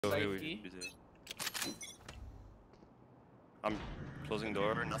I'm closing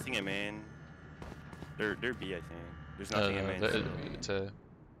door. Nothing in main. They're B, I think. There's nothing in main. It's a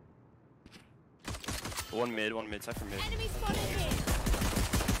one mid, cypher mid.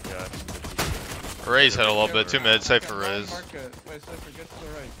 Yeah. Raze hit a little bit. 2 mid, safe for Raze. Wait, Cypher, get to the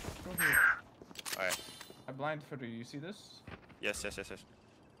right. Go here. Alright. I blind for you. You see this? Yes.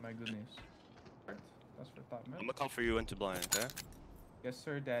 My goodness. That's for top mid. I'm gonna come for you into blind, okay? Yes,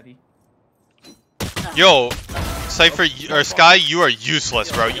 sir, daddy. Yo, Cypher or Sky, you are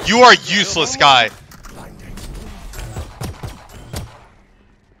useless, bro. You are useless, Sky.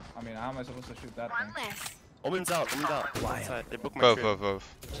 I mean, how am I supposed to shoot that thing? Omen's out. Inside. They booked my Both. trip.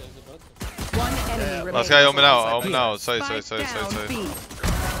 One enemy remaining. Let's go, open out. Side.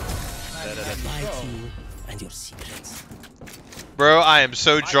 And your secrets. Bro, I am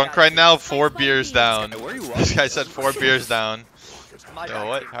so drunk right now. 4 beers down. This guy said 4 beers down. Yo,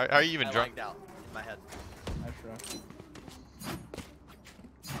 what? How are you even drunk? My head.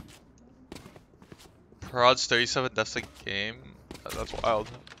 Prods 37 deaths a game. That's wild.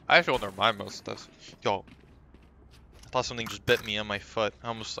 I actually won't remind most of this. Yo, I thought something just bit me on my foot. I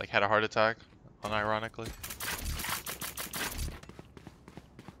almost like had a heart attack, unironically.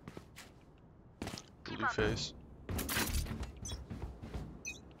 Blue face.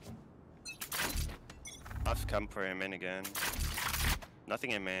 I've come for him in again.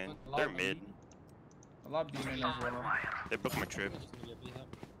 Nothing in main. They're mid. A lot B main as well. They booked my trip.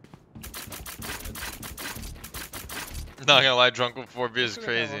 Not gonna lie, drunk with 4 beers is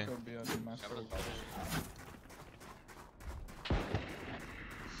crazy.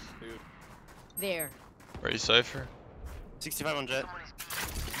 There. Where are you, Cypher? 65 on jet. You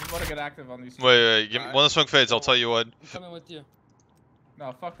want to get active on these. Wait. Give me one of the smoke fades. I'll tell you what. I'm coming with you.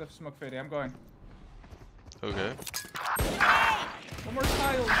 No, fuck the smoke fading. I'm going. Okay. One more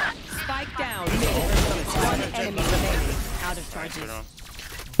tile. Spike down. One enemy remaining. Out of charges.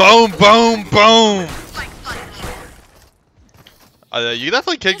 Boom. You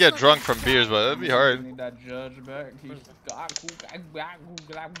definitely could get drunk from beers, but that'd be hard. Need that judge back.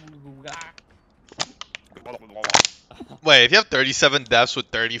 Wait, if you have 37 deaths with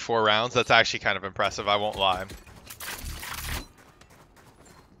 34 rounds, that's actually kind of impressive. I won't lie.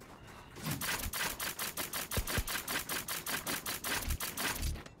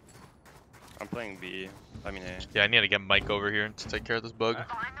 I'm playing B. I mean A. Yeah, I need to get Mike over here to take care of this bug.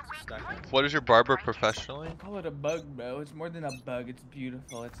 What is your barber professionally? I call it a bug, bro. It's more than a bug. It's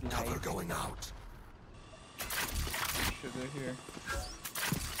beautiful. It's light. Cover going out. Sugar here.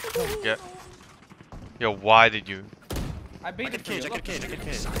 Get. Yo, why did you? I baited for you. I could cage.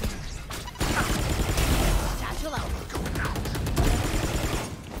 Satchel out.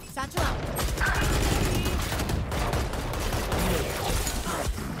 Satchel out.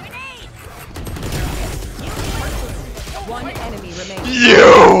 One enemy remaining.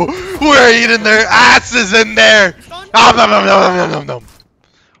 You! We're eating their asses in there! Nom.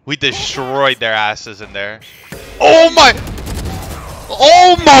 We destroyed their asses in there. Oh my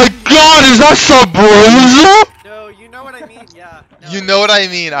god, is that Sabrosa? No, you know what I mean, yeah. No. You know what I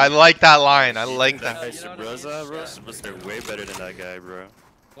mean. I like that line. I like that. Hey, Sabrosa, bro. They're way better than that guy, bro.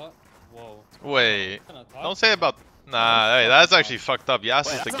 What? Whoa. Wait. Don't say about. Nah, hey, that's actually fucked up.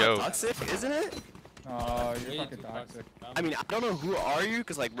 Yas is the goat. Toxic, isn't it? Oh, you're fucking toxic. I mean, I don't know who are you,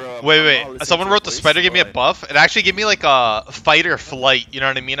 cause like, bro. Wait. Someone wrote the spider gave me a buff. It actually gave me like a fight or flight. You know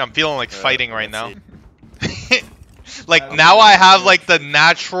what I mean? I'm feeling like fighting right now. Like now I have like the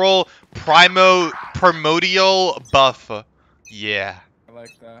natural primordial buff. Yeah. I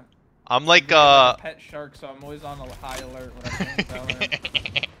like that. I'm like pet shark, so I'm always on a high alert when I'm playing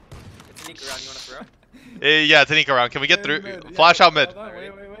Valorant. Sneak around, you wanna throw? Yeah, Tanika around. Can we get through? Flash out mid. Hold on,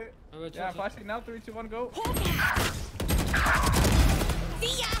 wait. Yeah, flashing now. 3, 2, 1, go.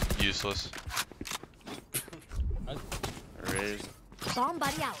 Useless. Raze. Bomb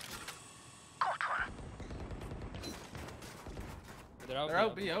buddy out. They're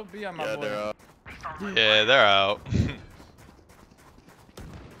out B on my boy. They're out. Yeah, they're out.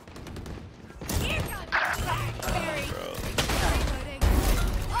 Bro.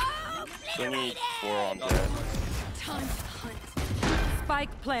 24 on jet.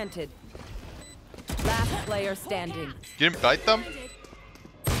 Spike planted. Last player standing. You didn't bite them?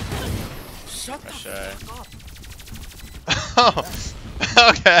 Shut the fuck up. Oh,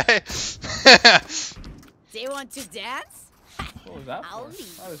 okay. Do you want to dance? What was that I'll for?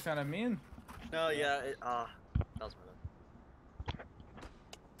 leave. That was kind of mean. No, yeah, that was my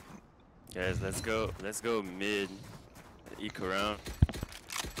bad. Guys, let's go mid. Eco round.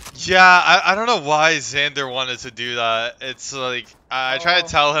 Yeah, I don't know why Xander wanted to do that. It's like I try to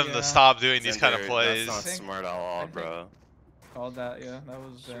tell him yeah. to stop doing these kind of Xander, plays. That's not smart at all, bro. Called that, yeah. That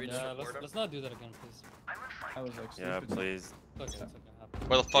was Should we just Yeah, report him? let's not do that again, please. that was like Yeah, stupid. please. It's okay, it's okay. Happen.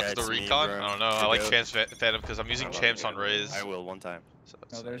 Where the fuck Yeah, is the it's me, recon? bro. I don't know. I The like goat. Champs Phantom because I'm using I love Champs it. on Raze. I will one time. So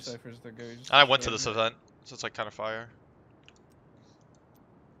it's No, there's nice. Cypher's the goat. And I went to this event, so it's like kind of fire.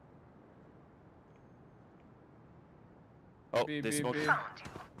 Oh, B, they B, smoked. B.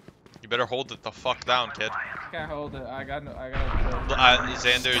 You better hold it the fuck down, kid. Can't hold it. I got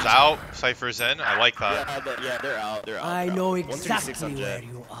Xander's out, Cypher's in. I like that. Yeah, they're out. They're out. I they're know out. 136 on exactly Jet.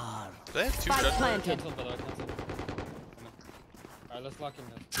 where you are. Do they have two Spike jets? planted. Cancel, brother, cancel. Come on. Alright, let's lock in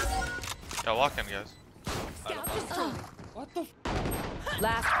this. Yeah, lock in, guys. What the f?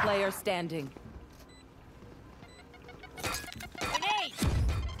 Last player standing.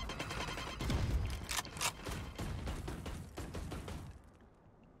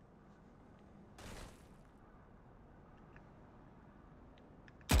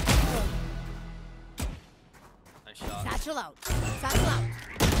 Nice shot. Satchel out. Satchel out.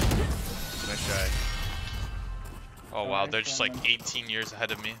 Nice try. Oh wow, they're just like 18 years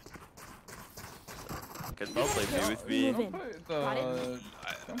ahead of me. Could well play B with me. Don't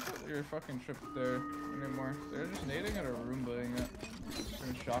put your fucking trip there anymore. They're just nading it or Roombaing it.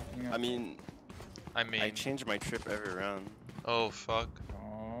 They're shocking it. I mean, I mean, I change my trip every round. oh fuck.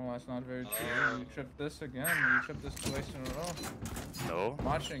 Oh, that's not very true. You tripped this again. You tripped this twice in a row. No. I'm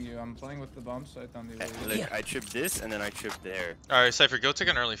watching you. I'm playing with the bomb site on the way. Look, I tripped this and then I tripped there. Alright, Cypher, go take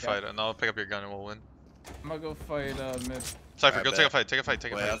an early fight and I'll pick up your gun and we'll win. I'm gonna go fight mid. Cypher, I go bet. take a fight, take a fight,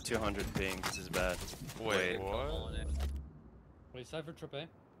 take a Wait, I fight. have 200 ping. This is bad. Wait, Come what? on in. Wait, Cypher trip A?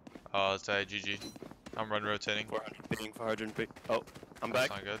 Oh, it's GG. I'm run rotating. 400 ping, 400 ping. Oh, I'm That's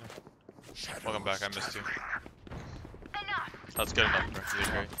back. not good. Welcome back, I missed you. That's good enough, bro. You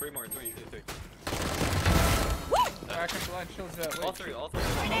did great. Three more, three. I can blind chill jet. Wait. All three.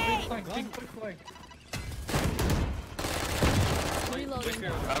 Big flank, big flank. Reloading.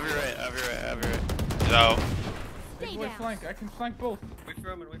 Have your right, have your right. He's out. Big Stay boy down. flank. I can flank both. Wait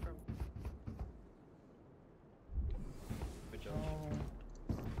for him. Good job.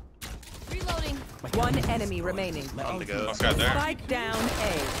 Oh. Reloading. One enemy remaining. On the go. Okay, there. Spike down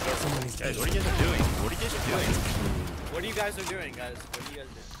A. Someone is Guys, what are you guys doing? What are you guys doing? What are you guys doing, guys? What are you guys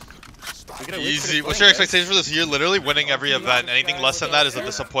doing? We gotta wait for the Easy. What's flank, your guys. expectation for this year? Literally winning every event. Anything less than that is a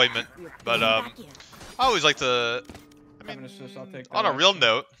disappointment. But I always like to. I Have an mean, assist, I'll take on that. a real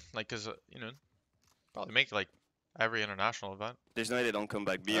note, like, cause you know, probably make like every international event. There's no way they don't come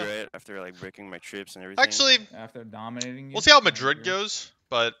back B, right? After like breaking my trips and everything. Actually, After dominating you. we'll see how Madrid goes,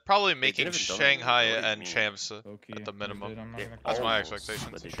 but probably making didn't even Shanghai dominate, and me. champs Okay, at the minimum. I'm not Yeah, gonna That's my almost, expectations.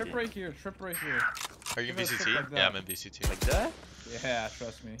 but they Trip didn't. right here, trip right here. Are you in Give it a trip VCT? like Yeah, that. I'm in VCT. Like that? Yeah,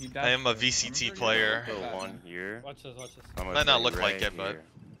 trust me. He died. I am a for it. VCT Remember? player. Go Yeah. one here. Watch this, watch this. I'm gonna Might not play look like right it, but- here.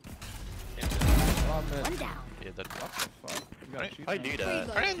 Oh, man. One down. Yeah, that. What the fuck? You gotta Right. cheat I on do it.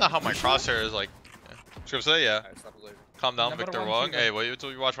 that. I didn't know how my crosshair is like. Script say yeah. Alright, stop losing. Calm down, Number Victor one, Wong. shooter. Hey, wait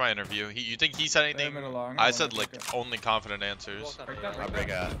until you watch my interview. You think he said anything? Middle long, I I'll said let like you go. only confident answers. Like that, I'll like break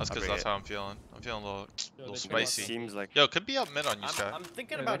that. out. That's because that's how I'm feeling. I'm feeling a little Yo, little they spicy. Seems like. Yo, could be up mid on you, Sky. I'm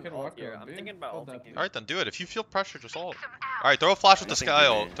thinking Yeah, about they could ult walk here. out I'm B. thinking about Hold ult that here. Alright, then do it. If you feel pressure, just ult. Alright, throw a flash with the Nothing Sky to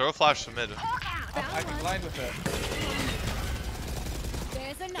ult. me. Throw a flash to mid. I can blind with it.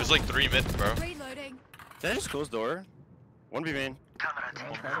 There's another. There's like 3 mid, bro. Reloading. Did I just close door? One B main.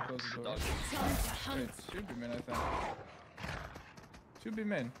 I'll try to close the door. Dog. Time to hunt. Wait, should be main, I think. Should be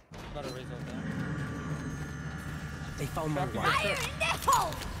main. Gotta raise up there. They found my Copy wife. Fire in the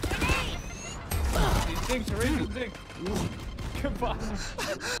hole. Grenade. These things, raise this thing. Goodbye.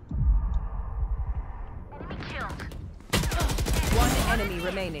 One enemy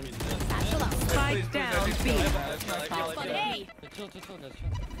remaining. Satchel out. Spike down B. Grenade. Hey, chill, guys, chill.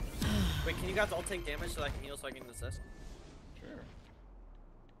 Wait, can you guys all take damage so I can heal so I can assist? Sure.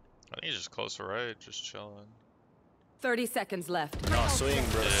 I think he's just close to right, just chilling. 30 seconds left. No, swing,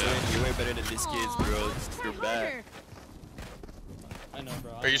 bro. Yeah. Swing. You're way better than these kids, bro. You're bad. I know,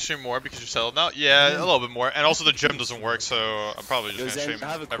 bro. Are you stream more because you're settled now? Yeah, a little bit more. And also the gym doesn't work, so I'm probably Yo, just gonna Zen, stream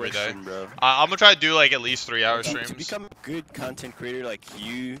I have a every day. question, bro. I'm gonna try to do like at least 3-hour To streams. become a good content creator like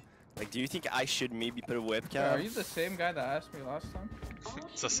you, like, do you think I should maybe put a Are webcam? you the same guy that asked me last time?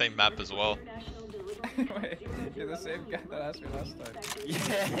 It's the same map as well. Wait, you're the same guy that asked me last time.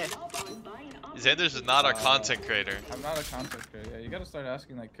 Yeah. Xander's is not a content creator. I'm not a content creator. Yeah, you gotta start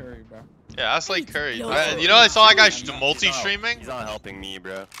asking like Curry, bro. Yeah, that's like Curry. You know, I saw that guy multi-streaming. He's not helping me,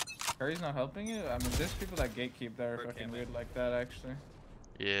 bro. Curry's not helping you? I mean, there's people that gatekeep that are fucking weird like that, actually.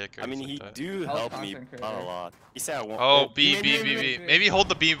 Yeah, I mean, like he that. do I'll help me concentrate, out a right? lot. He said I won't. Oh, B. B. Maybe hold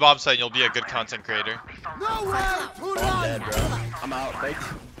the B bomb site and you'll be a good content creator. I'm dead, bro. I'm out. Like,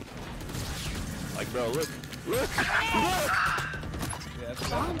 bro, look. Yeah, that's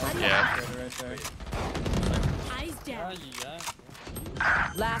Yeah. right there. Eyes down. Yeah.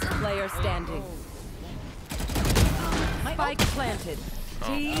 Last player standing. Spike planted.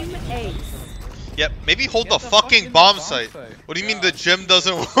 Team Ace. Yep, maybe hold the Get the fucking fucking bomb bomb site. site. What do you Yeah. mean the gym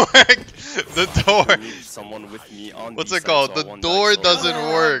doesn't work? The door. I need someone with me on What's B it called? side, so The one door dice roll. doesn't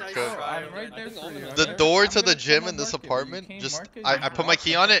work. Oh, I'm right there for you. The I'm door gonna- to I'm the gonna gym come in this mark it, but you apartment, can't just mark it, I you put my drop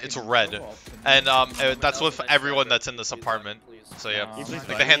key the on it. It's fucking red, show off to me. and that's with everyone that's in this apartment. So yeah, Nah, Please like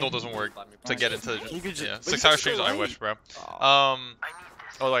buy the me. handle doesn't work to get into the You gym. could just- Yeah, but you 6 could hour just go streams. I right. wish, bro.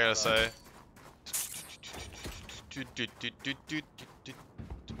 What was I gonna say? You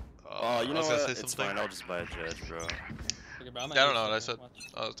I know was gonna what? say It's something. fine. I'll just buy a judge, bro. Yeah, I don't know what I said.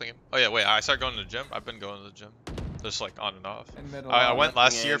 I was thinking. Oh yeah, wait. I started going to the gym. I've been going to the gym, just like on and off. In middle I out. went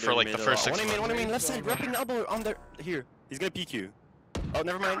last Nothing year in for like the middle. first What 6 do you mean? months. What do you mean? Left Please side, don't. wrapping elbow on there. Here. He's gonna PQ. Oh,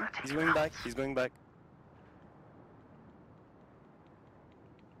 never mind. He's going back. He's going back.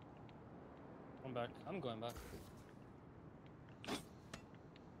 I'm back. I'm going back.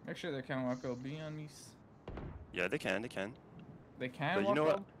 Make sure they can walk OB on these. Yeah, they can. They can. They can But you walk know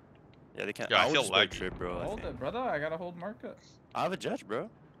what? OB? Yeah, they can. Yeah, I would feel just go laggy. trip, bro. I Hold think. it, brother. I gotta hold market. I have a judge, bro.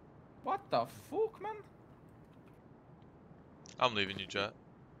 What the fuck, man? I'm leaving you, Jet.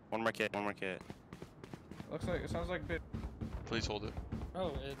 One more kit. One more kit. Looks like it sounds like bit. Please hold it.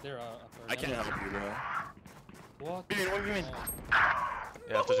 Oh, they're I can't help you, bro. What? What do you mean?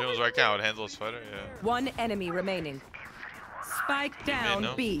 Yeah, if the gym was working, I would handle his fighter. Yeah. One enemy remaining. Spike down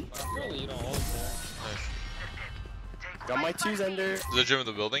no? B. Surely you don't hold there. Nice. Got my twos under. Is the gym in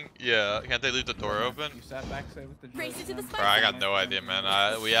the building? Yeah. Can't they leave the door open? You sat backside with the Race judge, into the man. Bro, I got no idea,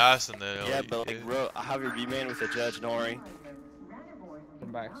 man. We asked and they. Yeah, but like, bro, I have your B main with a judge. Don't worry.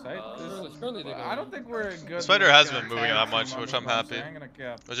 From backside. Surely they I don't think we're a good. Spider like, hasn't been moving tag that team much, on which the I'm bomb happy. site. I'm gonna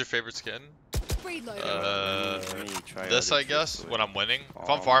cap. What's your favorite skin? Reload. Let me try This other I guess tricks when with- I'm winning. If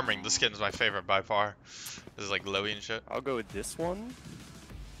I'm farming, this skin's my favorite by far. This is like glowy and shit. I'll go with this one.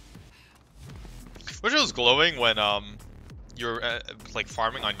 Which was glowing when you're like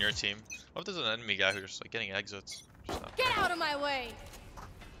farming on your team. What if there's an enemy guy who's just like getting exits? Just not. Get out of my way.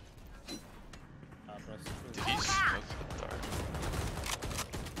 Did he smoke the dart?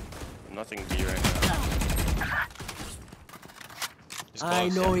 Nothing B right now. He's I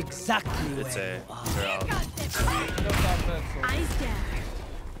close. know exactly It's where A. you are. They're out. No top bed, so Eyes down.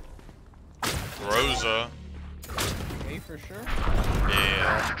 Rosa. A for sure.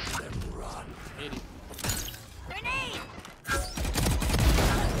 Yeah. Grenade.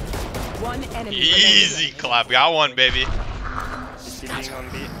 One enemy Easy remaining. clap. Got one, baby. Keeping on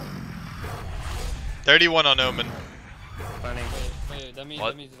B. 31 on Omen. Planning. Wait, that means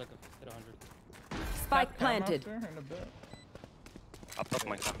What? it's like a hit 100. Spike Cam planted. after in a bit. Up top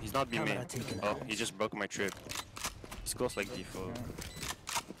my top. He's not B main. Camera taken Oh, out. he just broke my trip. He's close like default.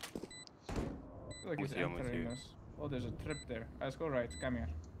 I feel like With he's you, I'm with entering you. us. Oh, there's a trip there. Let's go right. Come here.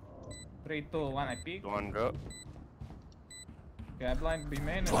 3, 2, 1. I peek. Go on, bro. Okay, I blind B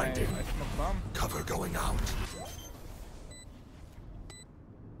main and I smoke bomb. Cover going out.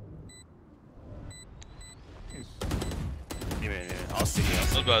 He's B main, yeah. I'll see you. I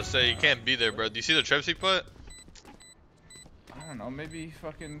was about to say, you can't be there, bro. Do you see the trips he put? I don't know, maybe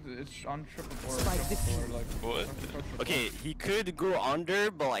fucking it's on triple four or Spike triple four, like. What? triple four. Okay, he could go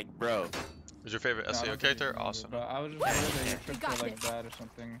under, but like, bro. Who's your favorite No, I SEO don't think character? he can do it, Awesome. But I was just worried that your You trips got were like this. bad or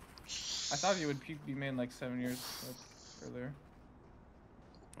something. I thought you would peak be made like 7 years earlier.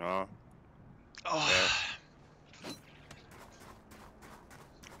 Oh. Oh.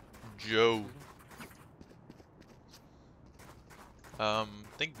 Joe. I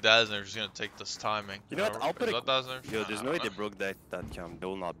think Dazner's just gonna take this timing. You know what, I'll put Is it- that Dazner? Yo, there's no way they broke that cam. They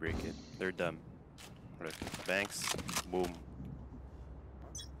will not break it. They're dumb. Look, Banks. Boom.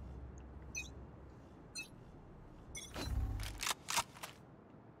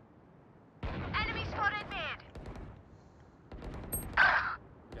 Enemy spotted mid.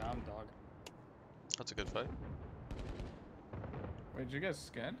 Yeah, I'm dog. That's a good fight. Wait, did you guys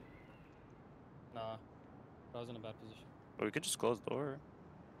scan? Nah. I was in a bad position. Or we could just close the door.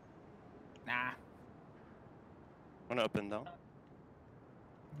 Nah. Wanna up and down?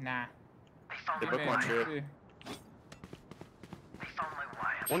 Nah. They broke my Man, trip. see.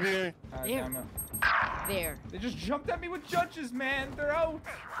 One here. Ah, There. damn it. There. They just jumped at me with judges, man. They're out.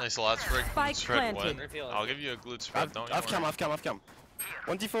 Nice lot spread. Spike Spread planted. win. I'll give you a glute spread. Don't you I've worry. cam.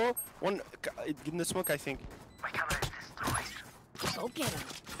 One default. One in the smoke, I think. Go get him.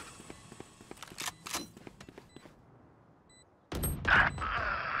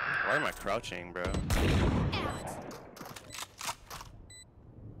 Why am I crouching, bro?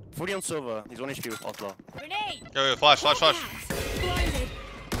 40 on Silva. He's 1 HP with Outlaw. Grenade. Yo, flash. Blinded.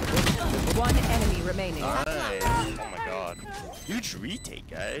 One enemy remaining. Nice. Oh my god. Huge retake,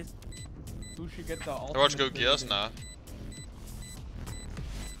 guys. Who should get the ultimate? They're about to go GS now.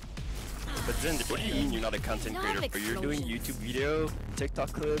 But then, what do you mean you're not a content creator? But you're doing YouTube video,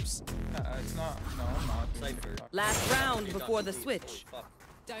 TikTok clips. It's not. No, I'm not. Cypher. Last round before the switch.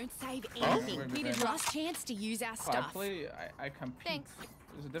 Don't save Oh. anything. Needed last chance to use our I stuff. I compete. Thanks.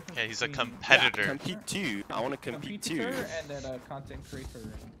 There's a difference. Yeah, he's a between competitor. Compete too. I want to compete too. competitor and then a content creator.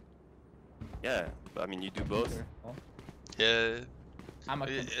 Yeah, but I mean, you do both. Well, Yeah. I'm a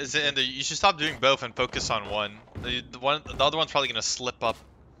Is it? And you should stop doing both and focus on one. The other one's probably gonna slip up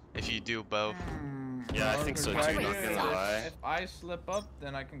if you do both. Yeah, I think so too, not gonna lie. If I slip up,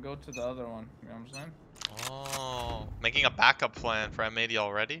 then I can go to the other one. You know what I'm saying? Oh, making a backup plan for M80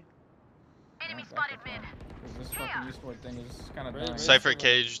 already. Enemy spotted mid. This fucking esport thing is kind of dying. Cypher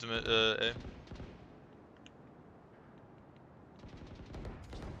caged.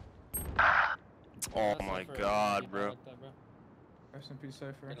 Oh my god, bro. Rest in peace,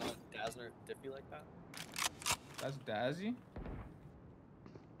 Cypher. You know, Dazzler Diffie like that? That's Dazzy?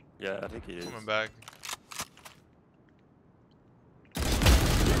 Yeah, I think he is. Coming back.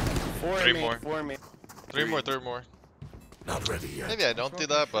 4 Three main, more. 4 main. Three more. Not ready yet. Maybe I don't do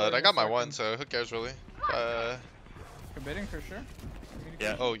that, but I got my one, so who cares really? Committing for sure?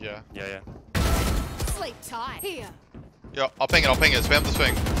 Yeah. Oh yeah. Yeah. Sleep tight. Here. Yo, I'll ping it. Spam the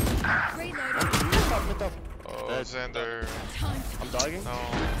swing. Reloading. Oh, Dead. Xander. Time. I'm dogging. No,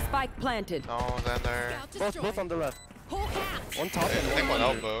 Spike planted. Xander. Scout Both on the left. Hawk out. One top I and think one one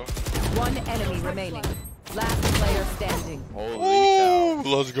under. elbow. One enemy remaining. Last player standing. Holy Ooh, cow.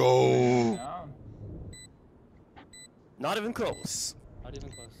 let's go. Down. Not even close. Not even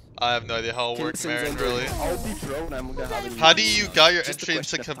close. I have no idea how it works, Marin, really. I'll be pro and I'm gonna have How do you got your Just a entry into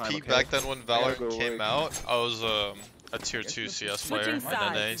question of time, compete okay? back then when gotta Valorant go came work. out? I was a tier 2 CS player in Switching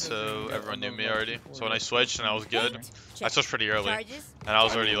sides. NA, so everyone knew me already. So when I switched and I was good, I switched pretty early. Charges. And I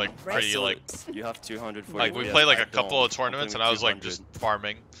was already like pretty like You have 240. like we yeah, played like I a couple don't. of tournaments I'm and I was playing like with just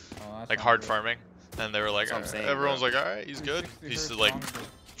farming, Oh, that's like not hard good. farming. And they were like, That's what I'm saying, everyone's bro. like, alright, he's good. 360 He's hertz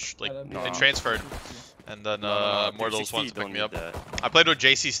like, longer. Nah. they transferred. 360. And then No, Mortals 360 wants to pick don't me need up. that. I played with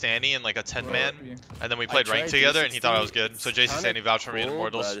JC Stanny in like a 10-man, and then we played ranked together, and he thought I was good. So JC Kinda Stanny vouched for me in cool, but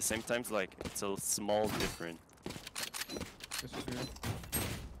at Mortals. the same time, it's like it's a small difference. Disagree.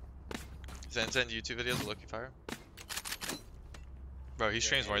 Zen YouTube videos are lucky fire. Bro, he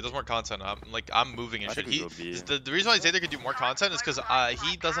streams more. He does more content. I'm moving and I shit. think it He will be. the reason why Xander could do more content is because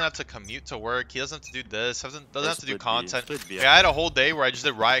he doesn't have to commute to work. He doesn't have to do this. Doesn't have to do content. Like, I had a whole day where I just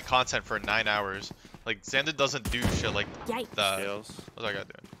did Riot content for 9 hours. Like Xander doesn't do shit like Yikes. that. Scales. What's that guy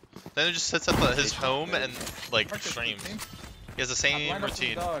doing? Xander just sits at his home and like streams. He has the same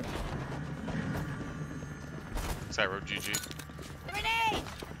routine. This guy wrote GG. Grenade.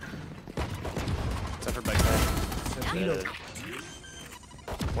 Except for backside.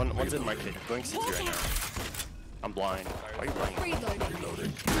 One's in market. Going CT right now. I'm blind. Why are you blind?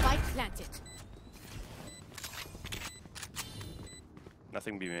 Reloading. Spike planted.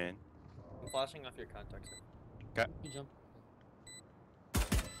 Nothing B man. I'm flashing off your contacts. You jump.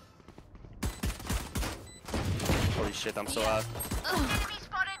 Holy shit, I'm so out.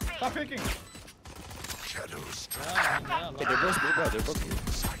 Stop picking! Shadows. Yeah, Hey, they're both good, bro. They're both good.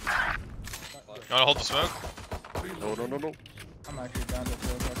 You wanna hold the smoke? No. I'm actually down to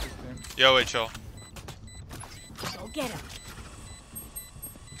throw across this team. Yo, wait, chill. Go get him.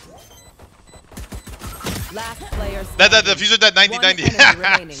 Last player That standing. diffuser dead 90 One 90. enemy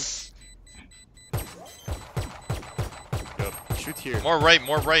remaining. Yo, shoot here. More right.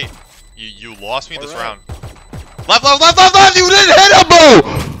 You lost me this Alright. round. Left! You didn't hit him, bro!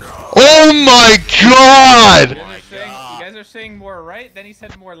 Oh my god! You guys are saying more right, then he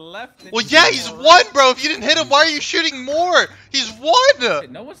said more left. Then Well, he yeah, said he's more one, right. bro. If you didn't hit him, why are you shooting more? He's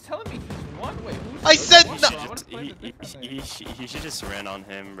one! No one's telling me he's one. Wait, who's I said one? no- I would've played it differently. He should just ran on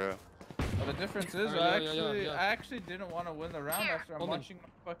him, bro. Well, the difference is, Yeah. I actually didn't want to win the round after I'm Hold on. watching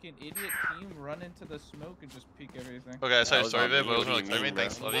my fucking idiot team run into the smoke and just peek everything. Okay, I saw your That story was of it, on but it me. wasn't really What do clear you me. mean,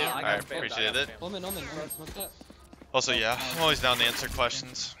 Thanks, bro? love you. I I got spammed, appreciate it. Omen, smoke that. Also, yeah, I'm always down to answer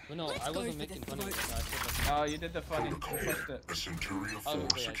questions. Well, no, I wasn't making fun of it. So I said, Oh, you did the funny. You pushed it. A Centuria Oh, 4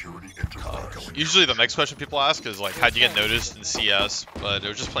 okay, security interlock. Usually the next question people ask is like, how'd you get noticed in CS? But they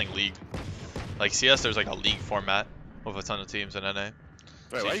were just playing League. Like CS, there's like a League format with a ton of teams in NA.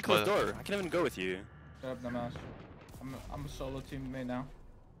 Wait, why you close door? I can't even go with you. Shut up, the mouse. I'm a solo teammate now.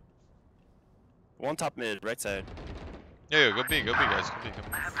 One top mid, right side. Yeah, go B, guys. Go B.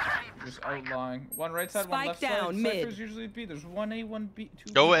 Just outlying. One right side, one Spike left down, side. mid. Cyphers usually B. There's 1A, 1B,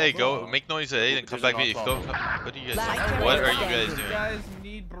 2B. Go A, go. Make noise at A, then come There's back an B. off-ball. What are you guys Last doing? What are you player guys You doing? guys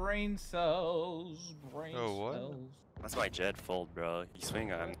need brain cells. Brain Oh, what? cells. That's my Jet fault, bro. He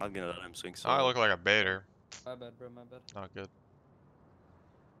swing. I'm not gonna let him swing. So I look like a baiter. My bad, bro. My bad. Not good.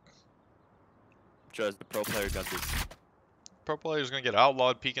 Just the pro player got this. Pro player's gonna get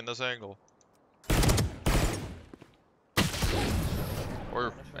outlawed peeking this angle.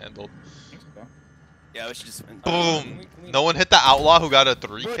 Or handled. Thanks, bro. Yeah, we should just. Boom! No one hit the outlaw who got a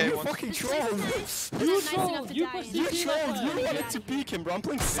 3K You one. fucking trolled. Nice enough to you die. proceed. You trolled. You wanted to peek him, bro. I'm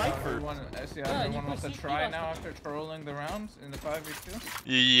playing Cypher. Everyone, Yeah, everyone you wants to proceed try last now time. after trolling the rounds in the 5v2.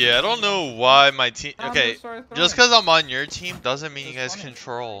 Yeah, I don't know why my team. I'm Okay, just sorry just throwing. because I'm on your team doesn't mean you That's guys funny.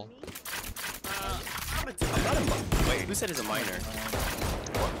 control. I'm not a. Wait, who said he's a minor?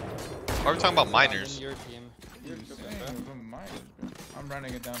 Why are we talking about minors? Your team. You're saying it was a minus, bro. I'm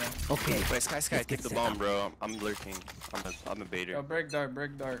running it down there. Okay. Wait, Sky, take the bomb, bro. I'm lurking. I'm a baiter. Yo, break dart,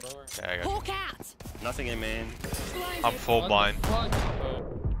 break dart. Okay, I got you. Hawk out. Nothing in main. I'm full What the blind. fuck,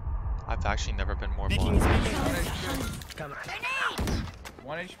 bro? I've actually never been more Peeking, blind. he's peeking.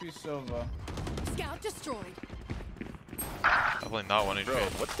 1 HP Silva. Scout destroyed. Definitely not 1 Bro,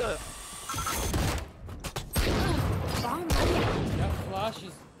 HP. what the? Bomb. That flash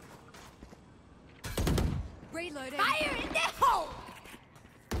is. Reloading. Fire in the hole.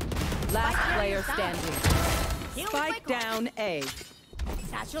 Last player standing. Heal Spike quick. down A.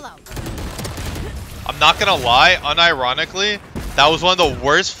 Satchel out. I'm not gonna lie, unironically, that was one of the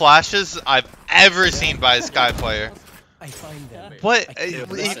worst flashes I've ever seen by a Sky player. I find them. What?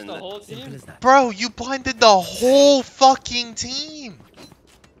 Listen, The whole Simple team? as that. Bro, you blinded the whole fucking team.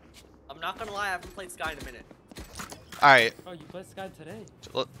 I'm not gonna lie, I haven't played Sky in a minute. Alright. Oh, you played Sky today.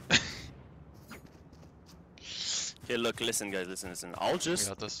 Okay, look, listen, guys, listen. I'll We just.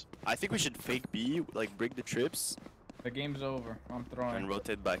 got this. I think we should fake B, like break the trips, The game's over. I'm and throwing.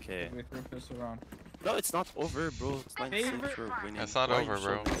 rotate back A. We threw this around. No, it's not over, bro. It's 9 Favorite- for winning. It's not Why are you over, so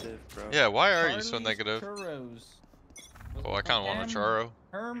bro. negative, bro? Yeah, why are you so Charlie's negative? Churros. Oh, I kind of want a churro.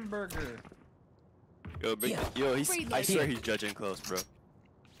 Hamburger. Yo, big, Yeah. yo, I Breathe swear like- he's judging close, bro.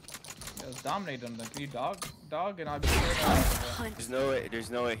 Let's dominate them then. Can you dog, and I'll be there. There's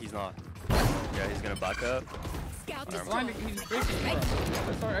no way he's not. Yeah, he's gonna back up. Scout He's destroyed. blinding. He's breaking from.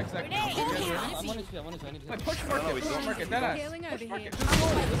 Let's start executing. Grenade. You guys ready? I'm on HP, I'm on HP, I need to Like hit. push No, market, we push don't. market, dead Healing ass. over Push here. market, just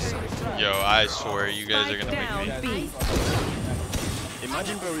roll it. Just try. Yo, I swear, you guys are Spike gonna down make me. B.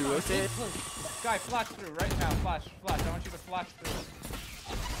 Imagine, bro, we rotate. Guy, flash through right now. Flash. I want you to flash through.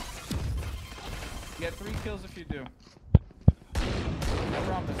 You get 3 kills if you do. I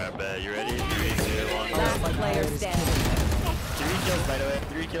promise. Alright, bet. You ready? 3, 2, 1. Last player standing. 3 kills, by the way.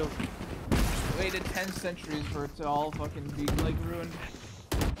 3 kills. Waited 10 centuries for it to all fucking be like ruined.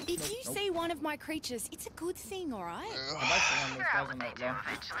 If you see one of my creatures, it's a good thing, alright? I might see one of those guys on that low.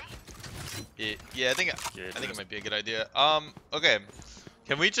 Yeah, I think it might be a good idea. Okay.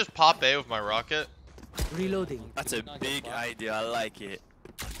 Can we just pop A with my rocket? Reloading. That's a big idea. I like it.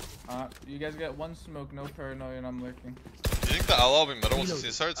 You guys get 1 smoke, no paranoia, and I'm lurking. Do you think the LL will be middle once the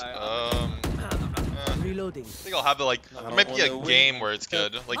season starts? I Reloading. think I'll have it like there might be a game where it's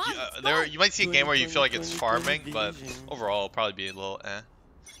good. Like you might see a game where you feel like it's farming, but overall it'll probably be a little eh.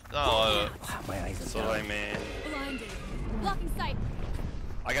 No, My eyes are So, down. I mean, Blinded. Blocking sight.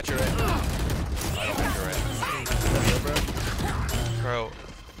 I got you right. I don't got you right. bro.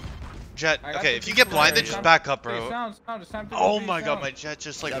 Jet. I got Okay, the if you get beat blinded, there. just back up, Hey, bro. sound, it's time to go Oh B, my god, sound. my Jet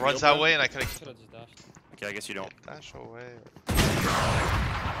just like Yeah, runs real that way, and I could Should've just dashed. Okay, I guess you don't. dash away.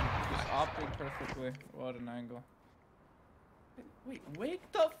 Just opted perfectly. What an angle. Wait, wake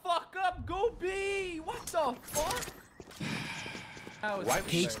the fuck up! Go B! What the fuck? That was Why safe.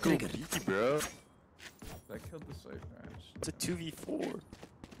 would you go triggered. B, bro? I killed the safe match. It's a 2v4.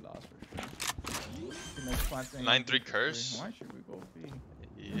 Lost for sure. The next planting 9-3 is curse? Why should we go B?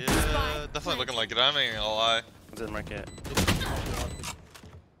 Yeah, definitely looking like it. I'm not even gonna lie. What's in market?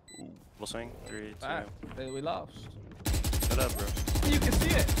 Ooh, we'll swing. 3, 2. Ah, we lost. Shut up, bro. You can see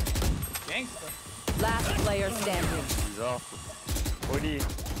it! Gangsta. Last player standing. He's off. 40.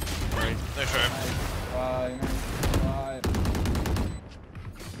 Right, no sure. Bye.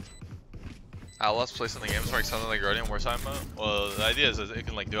 Let's play some of the games like something like Guardian War time mode. Well, the idea is it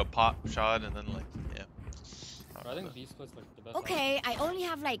can like do a pop shot and then like yeah. I think B split's like the best. Okay, I only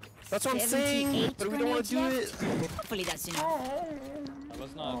have like That's what I'm saying. 78 But we don't want grenades to do left. it. Hopefully that's enough.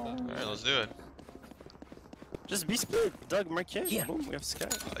 Let's not. Alright, let's do it. Just be split. Doug, market. Here. Boom, we have sky.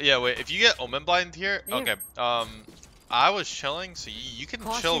 Yeah, wait. If you get Omen blind here, There. okay. I was chilling, so you can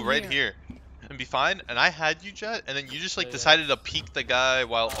chill right here and be fine. And I had you, Jet, and then you just like decided to peek the guy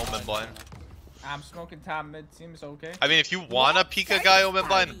while Omen blind. I'm smoking top mid. Seems okay. I mean, if you wanna peek a guy Omen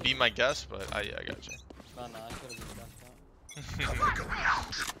blind, be my guest. But I got you. No, I could have been that.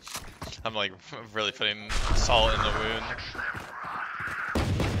 I'm like really putting salt in the wound.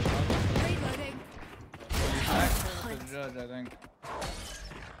 Reloading. Back to the judge, I think.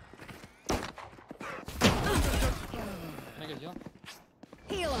 Can I get you?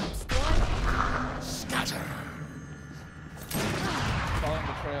 Heal up, squad. Scatter. Following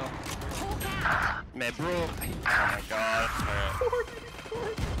the trail. Man, bro. Oh my god.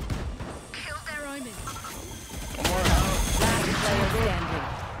 Kill their omen. Last player standing.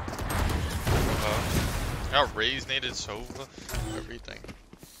 Got Raze naded Sova, everything.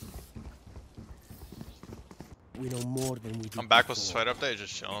 We know more than we do. I'm back with the sweat update,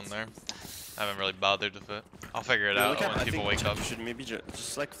 just chilling there. I haven't really bothered with it. I'll figure it out when people wake up. We should maybe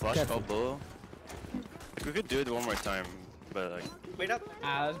just like flush elbow. Like we could do it one more time, but like. Wait up.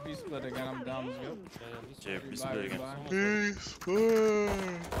 Let's be split again. I'm down. Let's go. Yeah, we split again.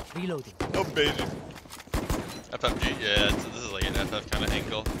 Reloading. No baiting. FFG, yeah, this is like an FF kind of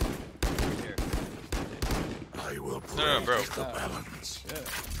angle. I will break No, bro. the balance. Shit.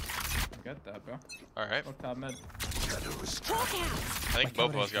 Got that, bro. Alright. Go top mid. Shadows. Talk out. I think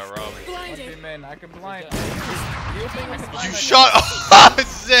both of us got robbed. Okay, Blinded. man. I can blind. You shot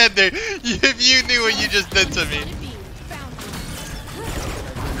Xander! If you knew what you just did to me. Found them.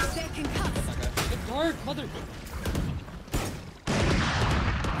 They're concussed. Get guard, mother.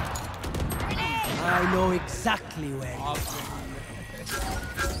 I know exactly where.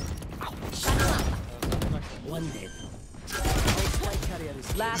 One dead.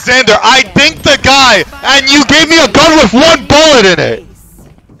 Last Xander, I dinked the guy, and you gave me a gun with one bullet in it!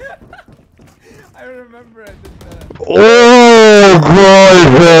 I remember I did that. Oh,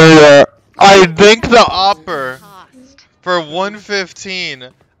 God, I dinked the opper for 115,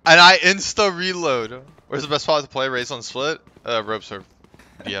 and I insta reload. Where's the best spot to play? Raze on split? Ropes or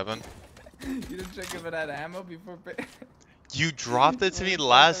B-Evan. You didn't check if it had ammo before. You dropped it to me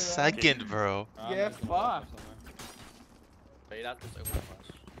last second, bro. Yeah, fuck. Wait up, just open flash.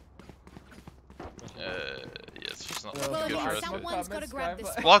 Yeah, it's just not Well, looking good for us. someone's gotta grab this.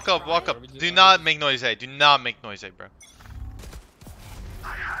 Walk up, walk up. Do not make noise, A. Do not make noise, A, bro.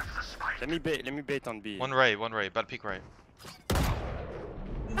 Let me bait on B. One right, about to peek right.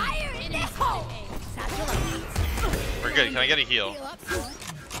 Fire in this hole. Satchel up. We're good. Can I get a heal? Heal up, squad.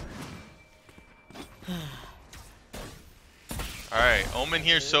 Alright, Omen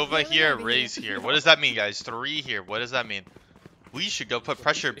here, Sova here, Raze here. What does that mean, guys? 3 here. What does that mean? We should go put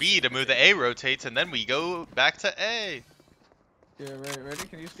pressure B to move the A rotates, and then we go back to A. Yeah, ready?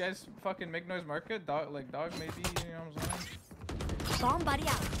 Can you guys fucking make noise market? Dog, maybe, you know what I'm saying? Bomb buddy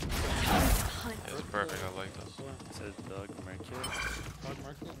out. It's perfect, I like this. It says dog market.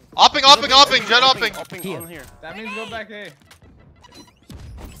 Opping, jet opping! Opping on here. That means go back A.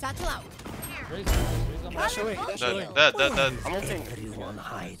 Satchel out. Flash away. Dead. I'm opening. Everyone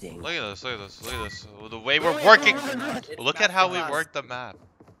hiding. Look at this. The way we're working. Look at how we work the map.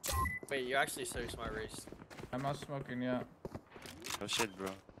 Wait, you're actually so smart, Raze. I'm not smoking yet. Oh shit, bro.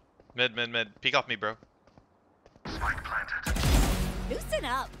 Mid. Peek off me, bro. Loosen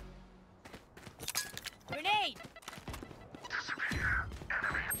up. Grenade.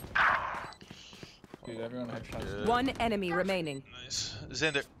 Dude, everyone headshots. One enemy remaining. Nice.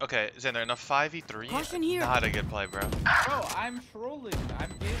 Xander, okay, Xander, in a 5v3, Caution here. not a good play, bro. Bro, I'm trolling. I'm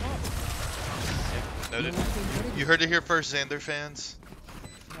gave up. Noted. You heard it here first, Xander fans.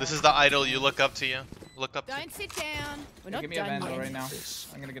 This is the idol you look up to. Look up to. Don't sit down. We're not Give me a done vandal yet. right now.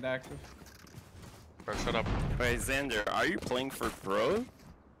 I'm gonna get active. Bro, shut up. Wait, Xander, are you playing for bro?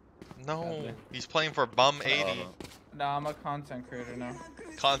 No, he's playing for Bum 80. Nah, I'm a content creator now.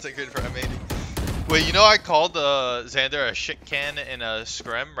 Content creator for M80. Wait, you know I called Xander a shit can in a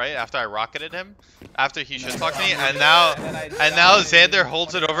scrim, right? After I rocketed him? After he shit talked me, and now Xander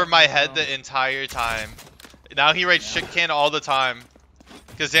holds it over my head the entire time. Now he writes shit can all the time.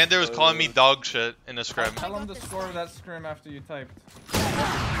 Because Xander was calling me dog shit in a scrim. Tell him the score of that scrim after you typed.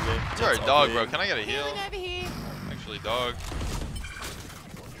 You're a dog, bro. Can I get a heal? Healing over here. Actually, dog.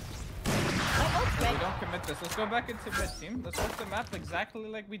 We don't commit this. Let's go back into mid team. Let's work the map exactly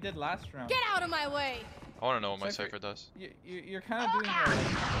like we did last round. Get out of my way. I want to know what my Cypher does. You're kind of doing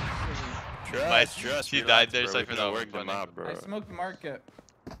Trust. He died there, bro. Cypher. We That can was work them funny. out, bro. I smoked market.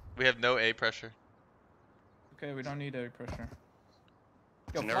 We have no A pressure. Okay, we don't need a pressure.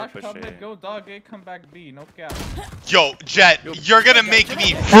 Yo, Never flash push top A. mid, go dog A, come back B, no cap. Yo, Jet, you're gonna make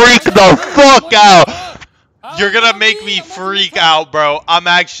me freak the fuck out. You're gonna make me freak out, bro. I'm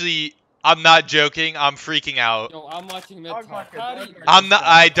not joking. I'm freaking out. Yo, I'm watching mid Dog top. marker, How dog do you- marker. I'm not.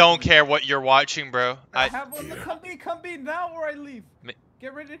 I don't care what you're watching, bro. I have one. Come B now or I leave.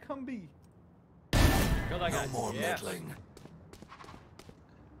 Get ready to come B. Go that guy. No more Yeah. meddling.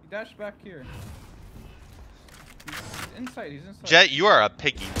 He dashed back here. He's inside. He's inside. Jet, you are a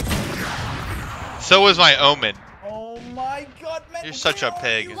piggy. So is my Omen. Oh my God, man. You're such a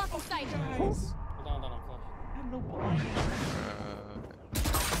pig. You lucky sight. Hold on, I'm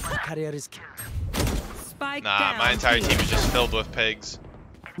flash. Career is Spike Nah, down. my entire B. team is just filled with pigs.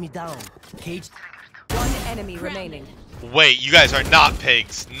 me down. Caged. One enemy remaining. Wait, you guys are not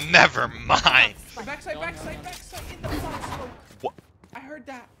pigs. Never mind. Backside in the front smoke. What? I heard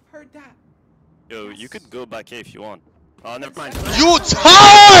that. Yo, you could go back A if you want. Oh, never mind. You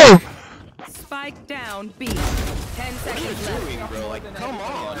tie! Spike down B. 10 seconds left. Doing, bro? Like, come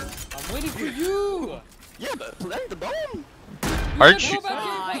on. I'm waiting for you. Yeah, but plant the bomb. Aren't you? Go back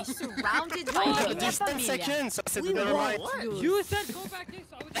I in. surrounded by Yeah, my but there's 10 familia. seconds. I said We never mind. won't lose. You said go back in,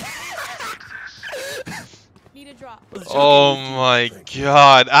 so I was Need a drop. Oh my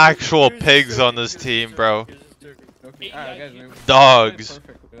God! Actual pigs on this team, bro. Okay, alright, guys. Dogs.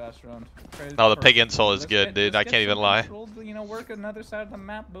 Perfect last round. No, the pig Perfect. insult is Let's good, get- dude. let's I get can't even some lie. control, you know, work another side of the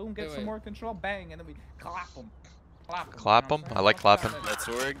map. Boom, get Wait, some wait. more control. Bang, and then we clap them. Clap 'em? I like clapping. Let's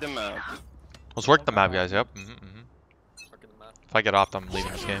work them out. Let's work the map, guys. Yep. If I get off, I'm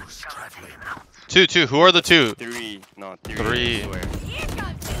leaving this game. Who's traveling? 2-2. Who are the two? 3, not 3. Three. I swear.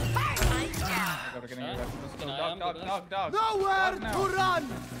 Nowhere to run!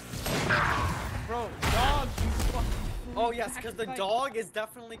 Bro, dog, you fucking. Oh yes, because the dog is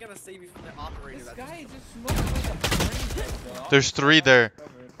definitely gonna save you from the operator. This that's- guy just smoked like a brain dead, bro. There's 3 there.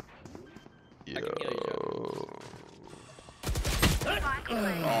 can heal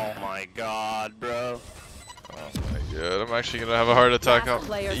Oh my God, bro. Yeah, I'm actually gonna have a heart attack. Last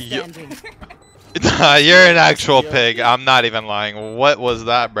player Yo- standing. Nah, you're an actual pig. I'm not even lying. What was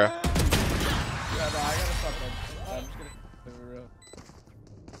that, bro? Yeah, no, I gotta stop that. I'm just gonna be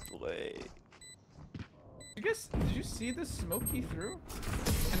real. Wait. Did you see the smoke he threw?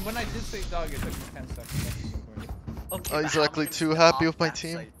 And when I did say dog, it took me 10 seconds. That's so funny. Okay, Not but exactly I'm gonna too step happy off with my that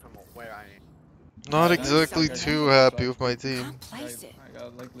team. site from where I am. Not Yeah, exactly that's too okay. happy with my team. Place it. I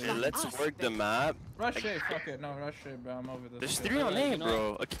got like Hey, let's work the map. rush A, fuck it. No, rush A, bro. I'm over this. There's shit. 3 on You A, know-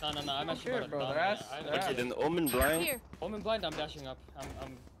 bro. Okay, No, I'm don't actually care, about to bro. down. They're ass- I they're know. ass. okay, then Omen blind. Here, Omen blind, I'm dashing up.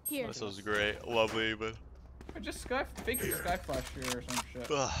 I'm here. This was great. Lovely, but. Or just fake sky flash here or some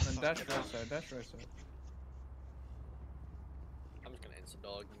shit. Ugh, And fuck dash it. right side, dash right side. I'm just gonna insta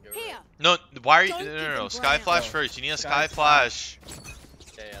dog and go. Here. No, why are you? Don't No, give no, no. them Sky ground. Flash first. You need a Sky Sky Flash.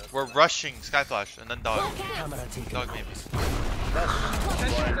 Yeah, that's We're fine. rushing Sky Flash and then dog. Camera taken. Dog maybe. That's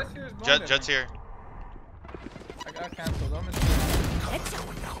here is blonde, Jet's here. I got cancelled.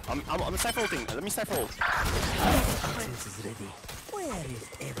 I'm stifle thing. Let me stifle. This is ready. Where is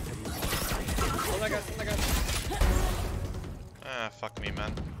everyone? Oh my god. Ah, fuck me,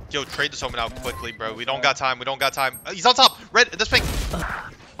 man. Yo, trade this Omen out quickly, bro. We don't got time. We don't got time. He's on top. Red. This pink.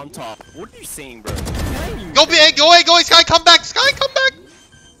 On top. What are you saying, bro? Go big. Go away. Go away. Sky, come back. Sky, come back.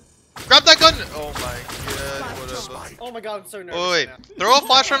 Grab that gun. Oh my god. Whatever. Oh my god, I'm so nervous. Oh wait. right now. Throw a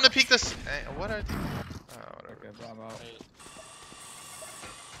flash for him to peek this. Hey, what are they? Oh, whatever. Okay, bro, I'm out.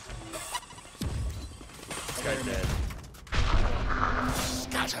 Guy's dead.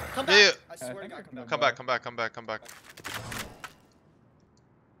 Come Yeah, back. I swear to God, come back. Come back.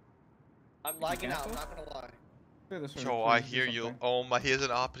 I'm lagging out. I'm not gonna lie. Clear this way, Yo, please I do hear you. something. Oh my, he has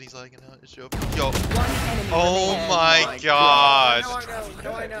an op and he's lagging out. It's joking. Yo. One enemy Oh remaining. my gosh. No, I know.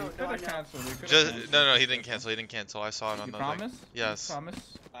 No, I know. You No, I could've know. canceled, you could've Just canceled. no, he didn't cancel. He didn't cancel. I saw it on You the promise? thing. Yes. You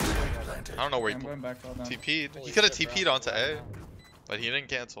promise? I don't know where I'm he going back all down. TP'd. Holy He could have shit, TP'd bro. onto A, but he didn't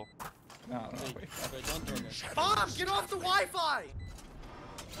cancel. No, wait. Wait, don't throw this. Mom, get off the Wi-Fi!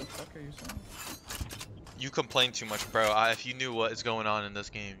 What the fuck are you saying? You complain too much, bro. If you knew what is going on in this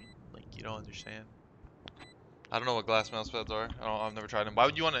game, like you don't understand. I don't know what glass mouse pads are. I've never tried them. Why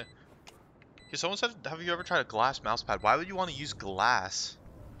would you want to? Okay, someone said, have you ever tried a glass mouse pad? Why would you want to use glass?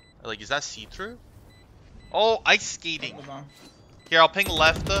 Like, is that see-through? Oh, ice skating. Hold on. Here, I'll ping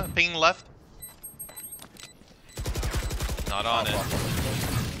left. Ping left. Not on it.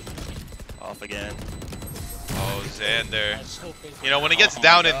 Off again. Oh, Xander. That's so crazy. You know, when it gets Oh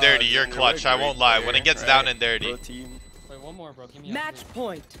down my and dirty, God, you're Xander, clutch. what a I won't great lie. When player, it gets right? down and dirty. Pro team. Wait, one more, bro. Give me a Match free.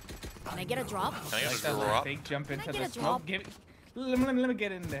 point. Can I get a drop? Can I Like get that a little drop? fake jump into I the get a smoke. drop? Give it. Let me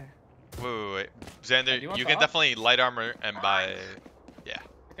get in there. Wait. Xander, do you want you the can op? definitely light armor and buy. Yeah.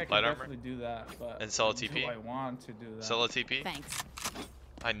 I can Light armor? definitely do that, but And sell a do TP? I want to do that? Sell a TP? Thanks.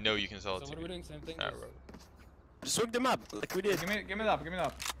 I know you can sell a So what are we TP. doing? Same thing? Alright, Just- bro. Just smoke them up like we did. Give me the up. Give me the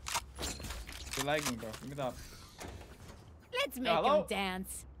up. You're lagging, bro. Give me the up. Let's make hello? them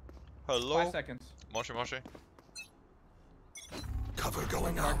dance. Hello. 5 seconds. Moshi, Moshi. Cover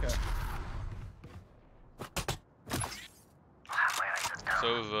going out. Market. So,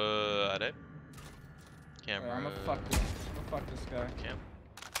 are they? Camera. I'm gonna fuck this guy. Cam.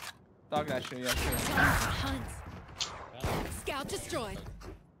 Dog that shit, yeah, sure. Time for hunt. Scout destroyed.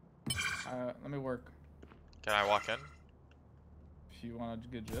 Let me work. Can I walk in? If you want a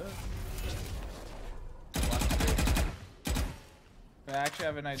good judge. I actually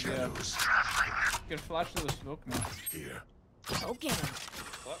have an idea. Shadows You can flash through the smoke now. here. Okay.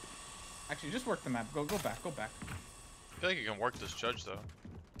 What? Actually, just work the map. Go back. I feel like you can work this judge though.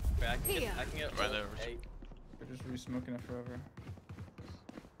 Wait, I can Here. get Right there. Hey, We're just re-smoking it forever.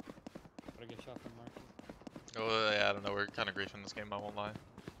 Gotta get shot from Mark. Oh yeah, I don't know. We're kind of griefing this game. I won't lie.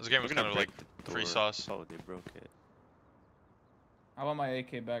 This game We're was gonna kind of like break the free door. sauce. Oh, they broke it. I want my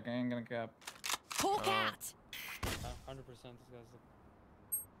AK back. I ain't gonna cap. Pull cat. 100% this guy's the...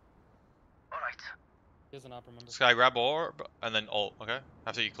 Alright. He has an op, remember? Sky, grab orb and then ult. Okay.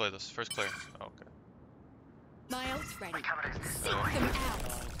 After you clear this, first clear. Oh, okay. My ult's ready. Seek them out.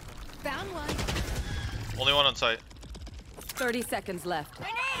 Found one. Only one on site. 30 seconds left. I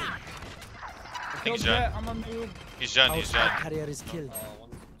think Kill he's Jen. Jet. I'm on noob. He's Jen. Our He's spike Jen. carrier is killed.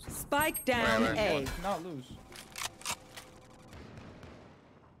 Spike down A. Not lose.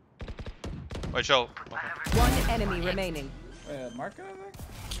 Wait, chill. Okay. One enemy remaining. Market, I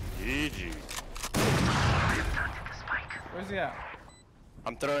think? GG. Where's he at?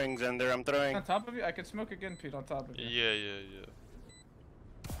 I'm throwing, Xander. I'm throwing. On top of you? I could smoke again, Pete, on top of you. Yeah.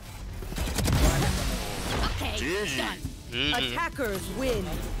 Okay. GG. Done. GG. Attackers win.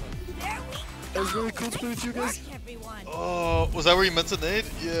 There we It was really cool to play with you guys. work, everyone. Oh, was that where you meant to nade?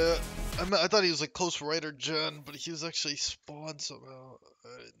 Yeah. I thought he was like close right or Jen, but he was actually spawned somehow.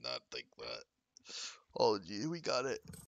 I did not think that. Oh, gee, we got it.